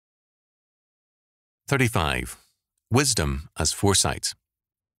35. Wisdom as foresight.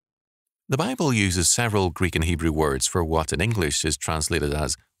 The Bible uses several Greek and Hebrew words for what in English is translated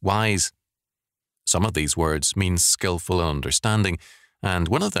as wise. Some of these words mean skillful and understanding, and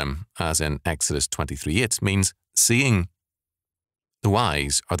one of them, as in Exodus 23:8, means seeing. The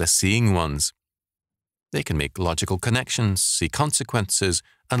wise are the seeing ones. They can make logical connections, see consequences,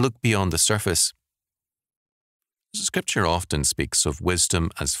 and look beyond the surface. Scripture often speaks of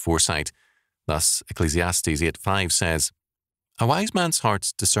wisdom as foresight. Thus, Ecclesiastes 8:5 says, "A wise man's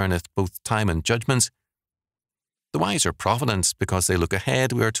heart discerneth both time and judgment." The wise are provident because they look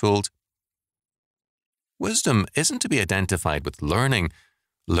ahead, we are told. Wisdom isn't to be identified with learning.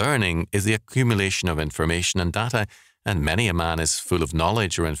 Learning is the accumulation of information and data, and many a man is full of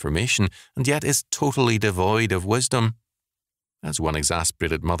knowledge or information, and yet is totally devoid of wisdom. As one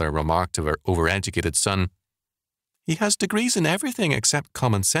exasperated mother remarked of her overeducated son, "He has degrees in everything except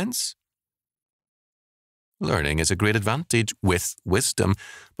common sense." Learning is a great advantage with wisdom,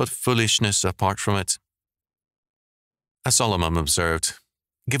 but foolishness apart from it. As Solomon observed,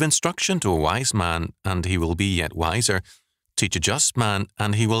 "Give instruction to a wise man, and he will be yet wiser. Teach a just man,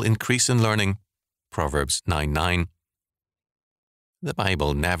 and he will increase in learning." Proverbs 9:9. The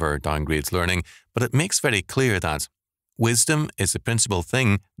Bible never downgrades learning, but it makes very clear that wisdom is the principal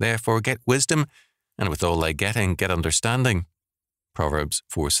thing, therefore get wisdom, and with all thy getting, get understanding. Proverbs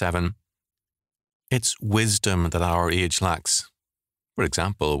 4:7. It's wisdom that our age lacks. For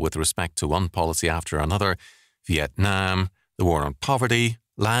example, with respect to one policy after another, Vietnam, the war on poverty,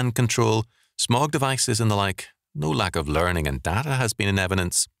 land control, smog devices and the like, no lack of learning and data has been in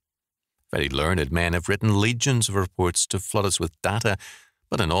evidence. Very learned men have written legions of reports to flood us with data,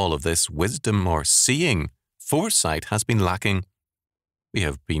 but in all of this, wisdom or seeing, foresight has been lacking. We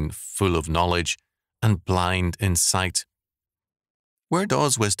have been full of knowledge and blind in sight. Where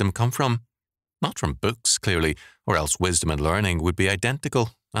does wisdom come from? Not from books, clearly, or else wisdom and learning would be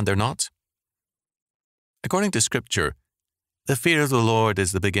identical, and they're not. According to Scripture, the fear of the Lord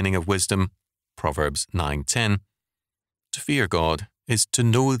is the beginning of wisdom. Proverbs 9:10. To fear God is to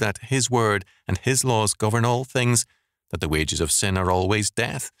know that His word and His laws govern all things, that the wages of sin are always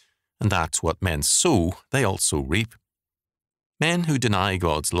death, and that what men sow, they also reap. Men who deny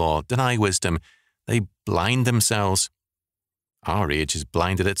God's law deny wisdom. They blind themselves. Our age has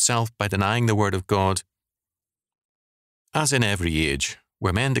blinded itself by denying the word of God. As in every age,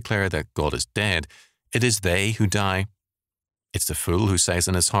 where men declare that God is dead, it is they who die. It's the fool who says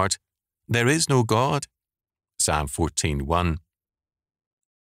in his heart, "There is no God." Psalm 14:1.